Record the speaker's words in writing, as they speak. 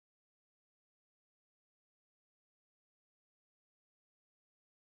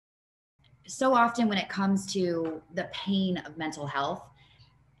so often when it comes to the pain of mental health,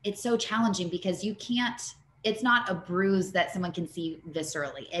 it's so challenging because it's not a bruise that someone can see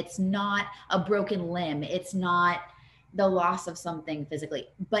viscerally. It's not a broken limb. It's not the loss of something physically,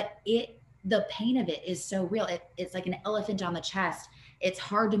 but the pain of it is so real. It's like an elephant on the chest. It's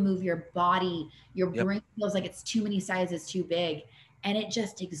hard to move your body. Your Yep. brain feels like it's too many sizes too big, and it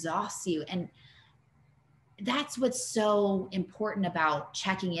just exhausts you. And that's what's so important about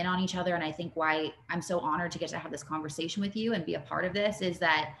checking in on each other. And I think why I'm so honored to get to have this conversation with you and be a part of this is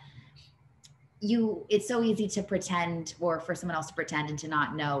that it's so easy to pretend, or for someone else to pretend and to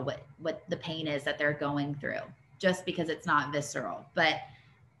not know what the pain is that they're going through just because it's not visceral. But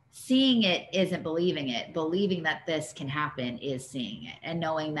seeing it isn't believing it. Believing that this can happen is seeing it, and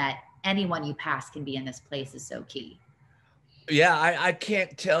knowing that anyone you pass can be in this place is so key. Yeah, I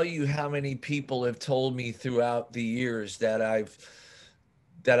can't tell you how many people have told me throughout the years that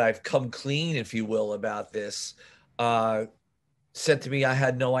I've come clean, if you will, about this. Uh, Said to me, I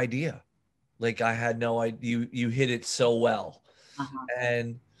had no idea. Like I had no idea. You hit it so well, Uh-huh.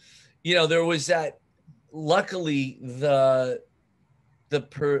 and there was that. Luckily, the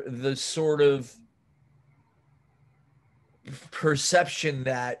sort of perception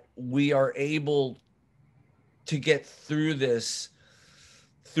that we are able to get through this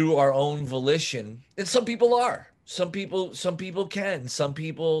through our own volition, and some people are. Some people can. Some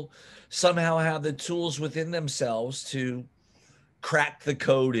people somehow have the tools within themselves to crack the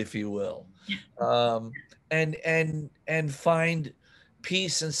code, if you will, um, and find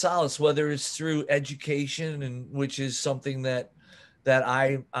peace and solace, whether it's through education, and which is something that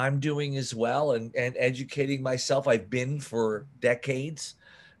I'm doing as well, and educating myself. I've been for decades,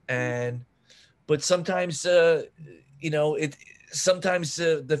 and but sometimes it sometimes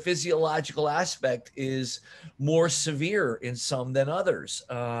the physiological aspect is more severe in some than others.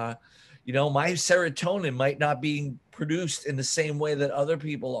 My serotonin might not be produced in the same way that other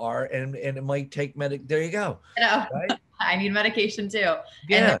people are, and it might take there you go, You know, right? I need medication too.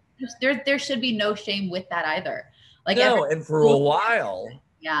 And Yeah. there should be no shame with that either. Like every No, and for a while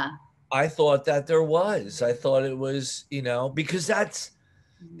yeah. I thought that there was. I thought it was, because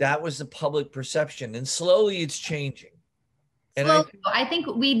that was the public perception, and slowly it's changing. And Slowly, I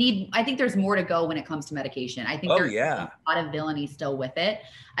think there's more to go when it comes to medication. I think oh there's a yeah. lot of villainy still with it.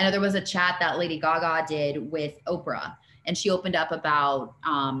 I know there was a chat that Lady Gaga did with Oprah, and she opened up about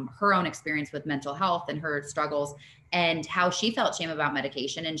her own experience with mental health and her struggles and how she felt shame about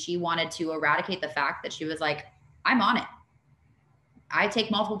medication. And she wanted to eradicate the fact that she was like, I'm on it. I take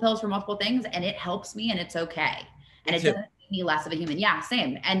multiple pills for multiple things and it helps me and it's okay. Me And it too. doesn't make me less of a human. Yeah,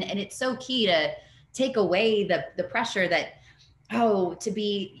 same. And it's so key to take away the pressure that, oh, to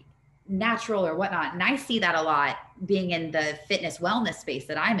be natural or whatnot. And I see that a lot being in the fitness wellness space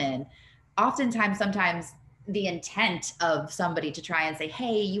that I'm in. Oftentimes, sometimes the intent of somebody to try and say,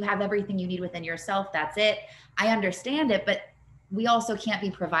 hey, you have everything you need within yourself. That's it. I understand it, but we also can't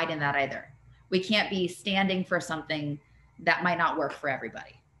be providing that either. We can't be standing for something that might not work for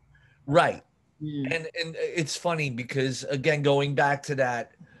everybody. Right. Mm. And it's funny because, again, going back to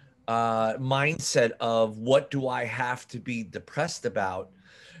that mindset of what do I have to be depressed about,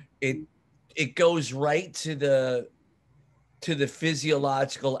 it it goes right to the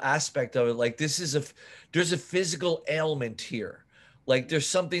physiological aspect of it. Like there's a physical ailment here. Like there's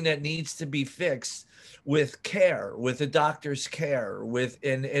something that needs to be fixed with care, with a doctor's care,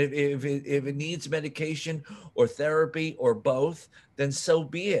 and if it needs medication or therapy or both, then so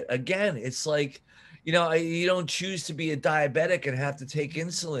be it. Again, it's like, you don't choose to be a diabetic and have to take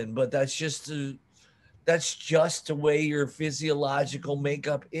insulin, but that's just the way your physiological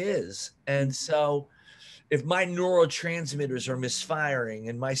makeup is. And so if my neurotransmitters are misfiring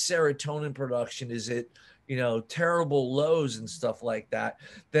and my serotonin production is at, terrible lows and stuff like that,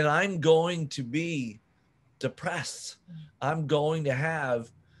 then I'm going to be depressed. I'm going to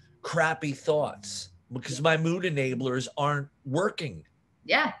have crappy thoughts because my mood enablers aren't working.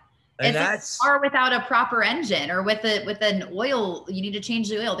 Yeah. And It's like a that's car without a proper engine, or with an oil, you need to change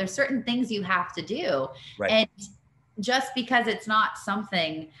the oil. There's certain things you have to do. right. And just because it's not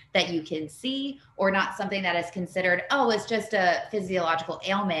something that you can see, or not something that is considered, oh, it's just a physiological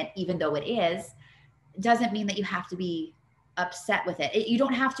ailment, even though it is, doesn't mean that you have to be upset with it. You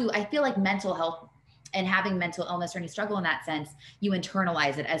don't have to. I feel like mental health and having mental illness or any struggle in that sense, you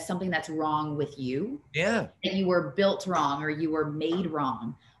internalize it as something that's wrong with you, Yeah. that you were built wrong or you were made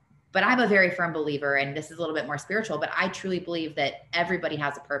wrong. But I'm a very firm believer, and this is a little bit more spiritual, but I truly believe that everybody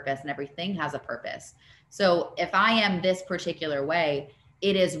has a purpose and everything has a purpose. So if I am this particular way,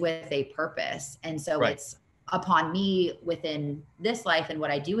 it is with a purpose. And so Right. it's upon me within this life and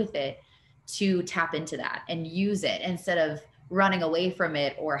what I do with it to tap into that and use it instead of running away from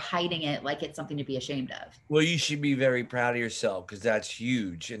it or hiding it like it's something to be ashamed of. Well, you should be very proud of yourself because that's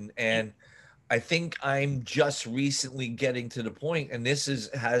huge. And I think I'm just recently getting to the point, and this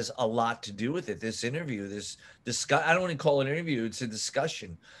has a lot to do with it. This interview, this discuss, I don't want to call it an interview, it's a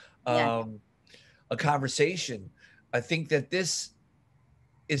discussion, Yeah. a conversation. I think that this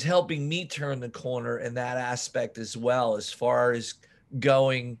is helping me turn the corner in that aspect as well, as far as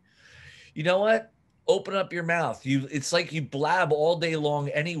going, you know what? Open up your mouth. It's like you blab all day long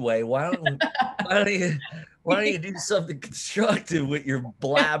anyway. Why don't you do something constructive with your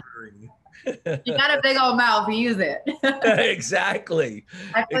blabbering? You got a big old mouth, use it. Exactly.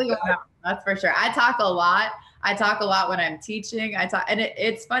 I feel you on that. That's for sure. I talk a lot. I talk a lot when I'm teaching. And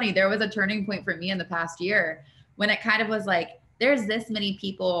it's funny. There was a turning point for me in the past year when it kind of was like, there's this many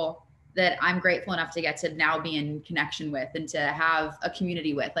people that I'm grateful enough to get to now be in connection with and to have a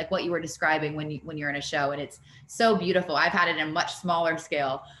community with, like what you were describing when you're in a show. And it's so beautiful. I've had it in a much smaller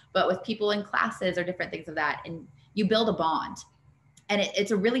scale, but with people in classes or different things of that, and you build a bond. And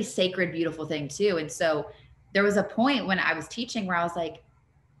it's a really sacred, beautiful thing too. And so there was a point when I was teaching where I was like,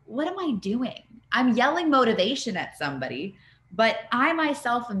 what am I doing? I'm yelling motivation at somebody, but I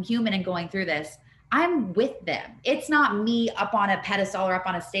myself am human and going through this. I'm with them. It's not me up on a pedestal or up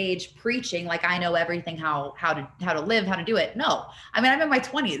on a stage preaching like I know everything, how to live, how to do it. No, I mean, I'm in my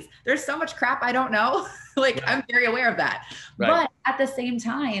 20s. There's so much crap I don't know. Like, right. I'm very aware of that. Right. But at the same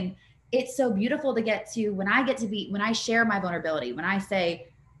time, it's so beautiful to get to when I share my vulnerability, when I say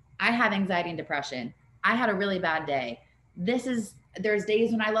I have anxiety and depression, I had a really bad day. There's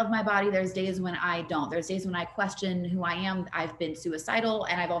days when I love my body. There's days when I don't. There's days when I question who I am. I've been suicidal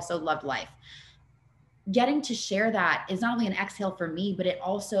and I've also loved life. Getting to share that is not only an exhale for me, but it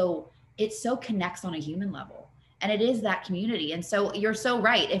so connects on a human level. And it is that community. And so you're so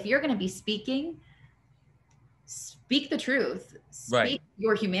right. If you're going to be speaking, speak the truth, speak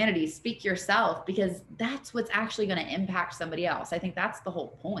your humanity, speak yourself, because that's what's actually going to impact somebody else. I think that's the whole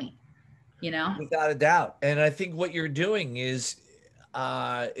point, you know? Without a doubt. And I think what you're doing is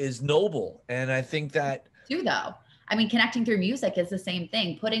noble. And I think that too, though, I mean, connecting through music is the same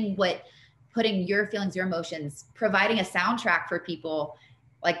thing. Putting your feelings, your emotions, providing a soundtrack for people.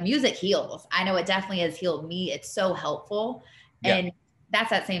 Like, music heals. I know it definitely has healed me. It's so helpful. Yeah. And that's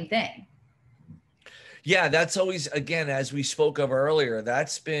that same thing. Yeah, that's always, again, as we spoke of earlier,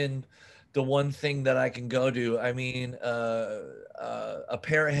 that's been the one thing that I can go to. I mean, a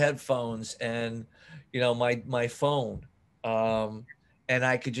pair of headphones and, my phone, and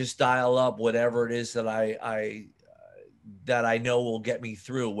I could just dial up whatever it is that I know will get me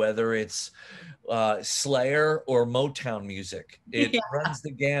through, whether it's Slayer or Motown music. It runs the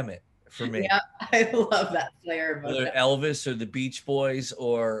gamut for me. Yeah, I love that Slayer. Whether Elvis or the Beach Boys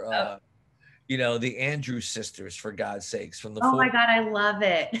or the Andrews Sisters, for God's sakes, from the. Oh my God, I love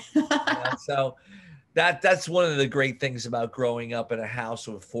it. So that's one of the great things about growing up in a house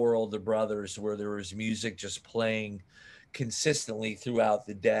with 4 older brothers, where there was music just playing consistently throughout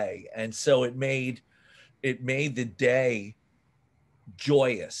the day, and so it made the day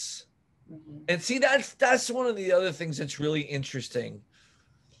joyous. Mm-hmm. And see, that's one of the other things that's really interesting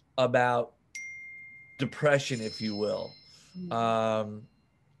about depression, if you will,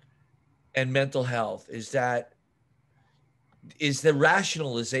 and mental health, is the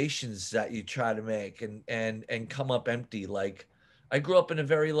rationalizations that you try to make and come up empty. Like, I grew up in a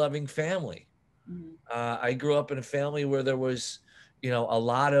very loving family. Mm-hmm. I grew up in a family where there was, a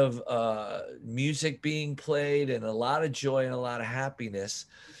lot of music being played and a lot of joy and a lot of happiness.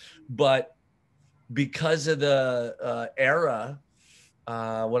 But because of the era,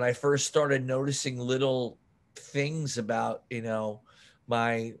 when I first started noticing little things about,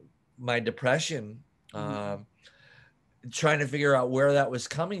 my depression, trying to figure out where that was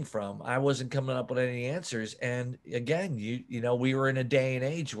coming from, I wasn't coming up with any answers. And again, we were in a day and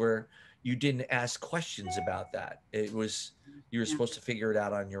age where you didn't ask questions about that. It was, you were supposed to figure it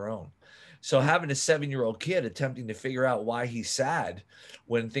out on your own. So having a 7-year-old kid attempting to figure out why he's sad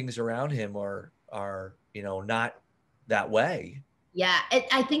when things around him are not that way. Yeah.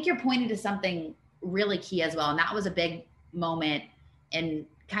 I think you're pointing to something really key as well. And that was a big moment and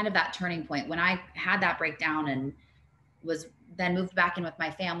kind of that turning point when I had that breakdown and was then moved back in with my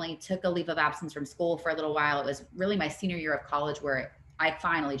family, took a leave of absence from school for a little while. It was really my senior year of college where I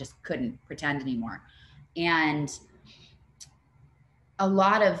finally just couldn't pretend anymore. And a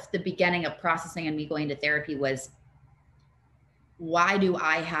lot of the beginning of processing and me going to therapy was, why do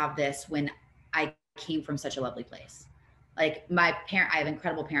I have this when I came from such a lovely place? Like, I have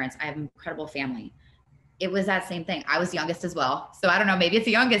incredible parents. I have incredible family. it was that same thing. I was youngest as well. So I don't know, maybe it's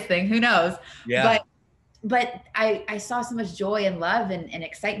a youngest thing, who knows? Yeah. But I saw so much joy and love and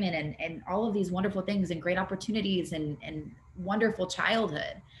excitement and all of these wonderful things and great opportunities and wonderful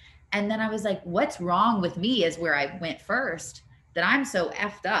childhood. And then I was like, what's wrong with me is where I went first, that I'm so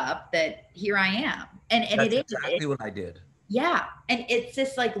effed up that here I am. And That's it is, exactly what I did. yeah. And it's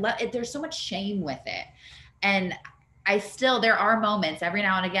just like, there's so much shame with it. And there are moments every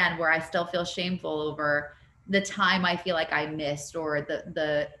now and again where I still feel shameful over the time I feel like I missed, or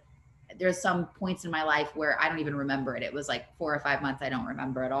there's some points in my life where I don't even remember it. It was like 4 or 5 months I don't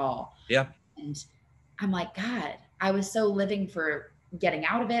remember at all. Yeah. And I'm like, God, I was so living for getting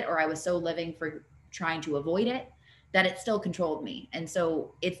out of it, or I was so living for trying to avoid it, that it still controlled me. And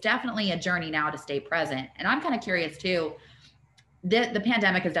so it's definitely a journey now to stay present. And I'm kind of curious too. The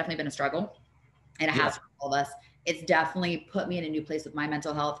pandemic has definitely been a struggle, and it has for all of us. It's definitely put me in a new place with my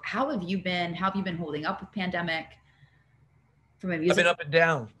mental health. How have you been? How have you been holding up with pandemic from a music? I've been up and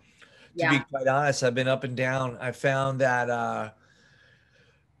down. To be Yeah. quite honest, I've been up and down. I found that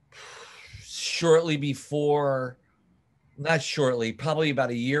shortly before, not shortly, probably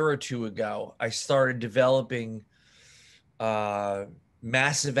about a year or two ago, I started developing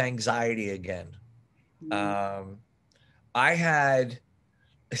massive anxiety again. I had,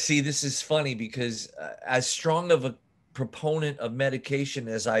 see, this is funny because as strong of a proponent of medication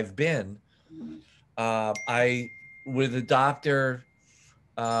as I've been, I, with a doctor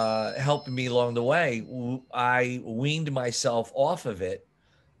helping me along the way, I weaned myself off of it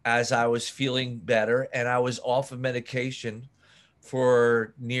as I was feeling better, and I was off of medication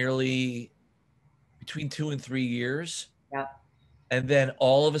for nearly between 2 and 3 years. Yeah. And then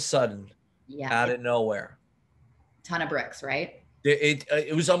all of a sudden, Yeah. out of nowhere, Ton of bricks, right?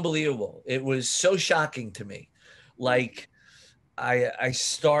 it was unbelievable. It was so shocking to me. Like I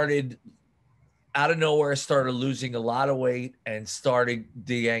started out of nowhere, started losing a lot of weight, and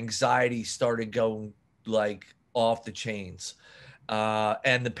the anxiety started going like off the chains.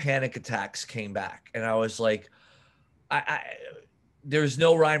 And the panic attacks came back, and I was like, I there's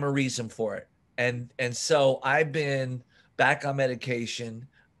no rhyme or reason for it. And so I've been back on medication.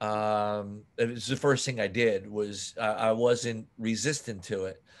 It was the first thing I did. Was I wasn't resistant to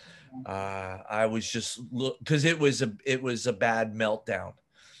it. I was just because it was a bad meltdown.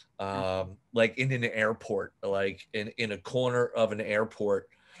 Like in an airport, like in a corner of an airport,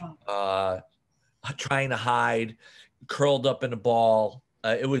 trying to hide, curled up in a ball.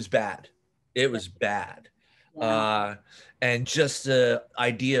 It was bad. It was bad. And just the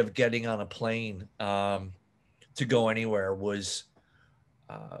idea of getting on a plane to go anywhere was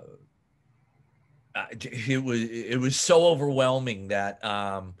it was so overwhelming that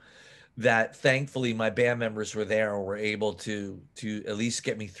that thankfully my band members were there and were able to at least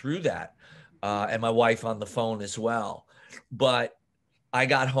get me through that, and my wife on the phone as well. But I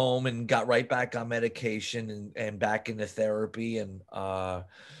got home and got right back on medication and back into therapy, and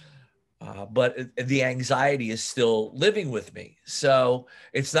but the anxiety is still living with me. So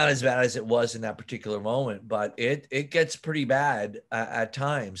it's not as bad as it was in that particular moment, but it gets pretty bad at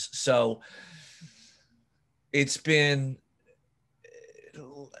times. So it's been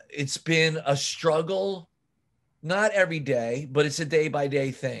a struggle, not every day, but it's a day by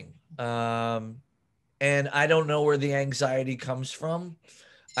day thing. And I don't know where the anxiety comes from.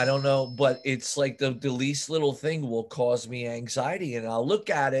 I don't know, but it's like the least little thing will cause me anxiety, and I'll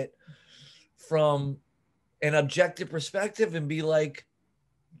look at it from an objective perspective and be like,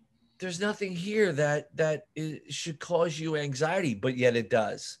 there's nothing here that should cause you anxiety, but yet it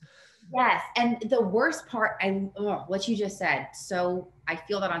does. Yes. And the worst part, what you just said. So I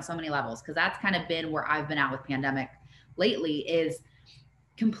feel that on so many levels, because that's kind of been where I've been at with pandemic lately, is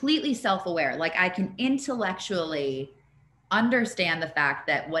completely self-aware. Like I can intellectually understand the fact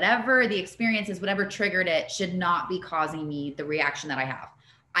that whatever the experience is, whatever triggered it, should not be causing me the reaction that I have.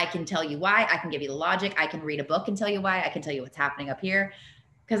 I can tell you why. I can give you the logic. I can read a book and tell you why. I can tell you what's happening up here.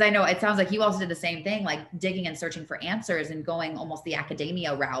 Because I know it sounds like you also did the same thing, like digging and searching for answers and going almost the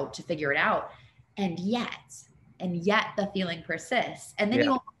academia route to figure it out. And yet the feeling persists. And then you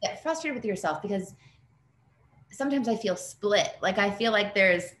won't get frustrated with yourself, because sometimes I feel split. Like I feel like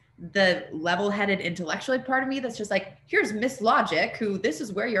there's the level-headed intellectual part of me that's just like, here's Miss Logic, who this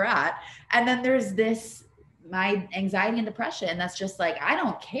is where you're at. And then there's this, my anxiety and depression, that's just like, I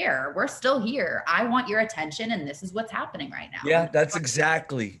don't care. We're still here. I want your attention, and this is what's happening right now. Yeah, that's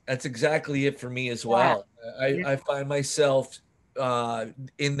exactly it for me as well. I find myself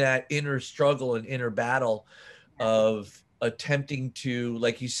in that inner struggle and inner battle of attempting to,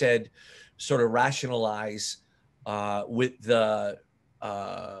 like you said, sort of rationalize with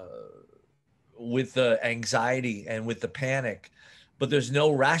with the anxiety and with the panic, but there's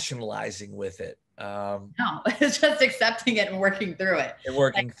no rationalizing with it. No, it's just accepting it and working through it. And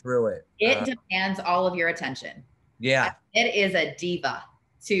working through it. It demands all of your attention. Yeah. It is a diva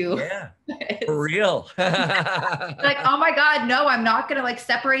to. Yeah. For real. Like, oh my God, no, I'm not going to like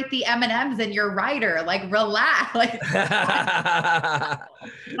separate the M&Ms and your writer. Like, relax. Like, That's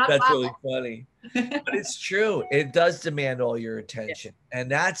really funny. But it's true. It does demand all your attention. Yeah. And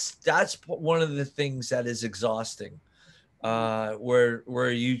that's one of the things that is exhausting.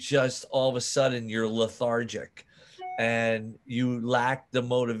 Where you just all of a sudden you're lethargic and you lack the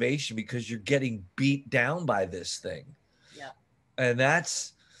motivation because you're getting beat down by this thing. Yeah. And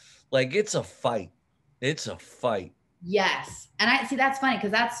that's like, it's a fight. It's a fight. Yes. And I see that's funny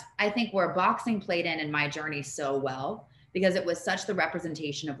because that's, I think, where boxing played in my journey so well, because it was such the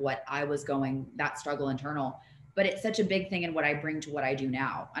representation of what I was going, that struggle internal. But it's such a big thing in what I bring to what I do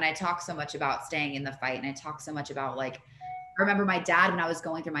now. And I talk so much about staying in the fight. And I talk so much about, like, I remember my dad when I was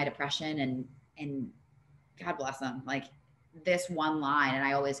going through my depression, and God bless him, like this one line, and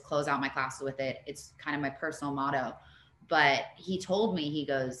I always close out my classes with it. It's kind of my personal motto, but he told me, he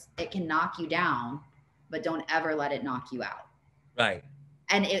goes, it can knock you down, but don't ever let it knock you out. Right.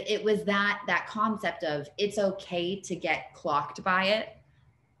 And it was that concept of, it's okay to get clocked by it.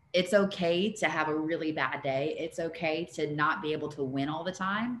 It's okay to have a really bad day. It's okay to not be able to win all the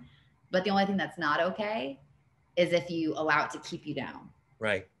time. But the only thing that's not okay is if you allow it to keep you down.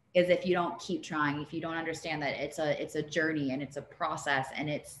 Right. Is if you don't keep trying, if you don't understand that it's a journey and it's a process, and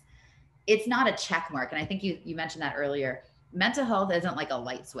it's not a check mark. And I think you mentioned that earlier. Mental health isn't like a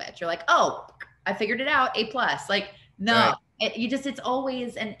light switch. You're like, oh, I figured it out, A+. Like, no, right. It's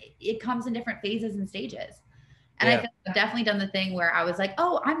always, and it comes in different phases and stages. And yeah. I think I've definitely done the thing where I was like,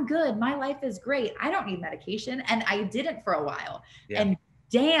 oh, I'm good. My life is great. I don't need medication. And I didn't for a while. Yeah. And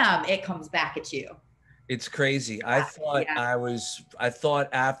damn, it comes back at you. It's crazy. I thought I thought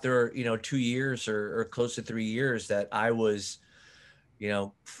after, 2 years or close to 3 years that I was,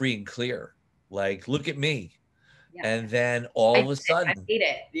 free and clear. Like, look at me. Yeah. And then all of a sudden, I beat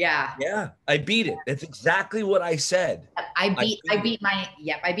it. Yeah. Yeah. I beat it. That's exactly what I said. I beat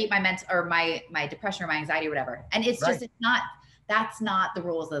my mental or my depression or my anxiety or whatever. And it's just, that's not the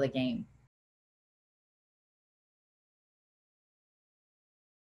rules of the game.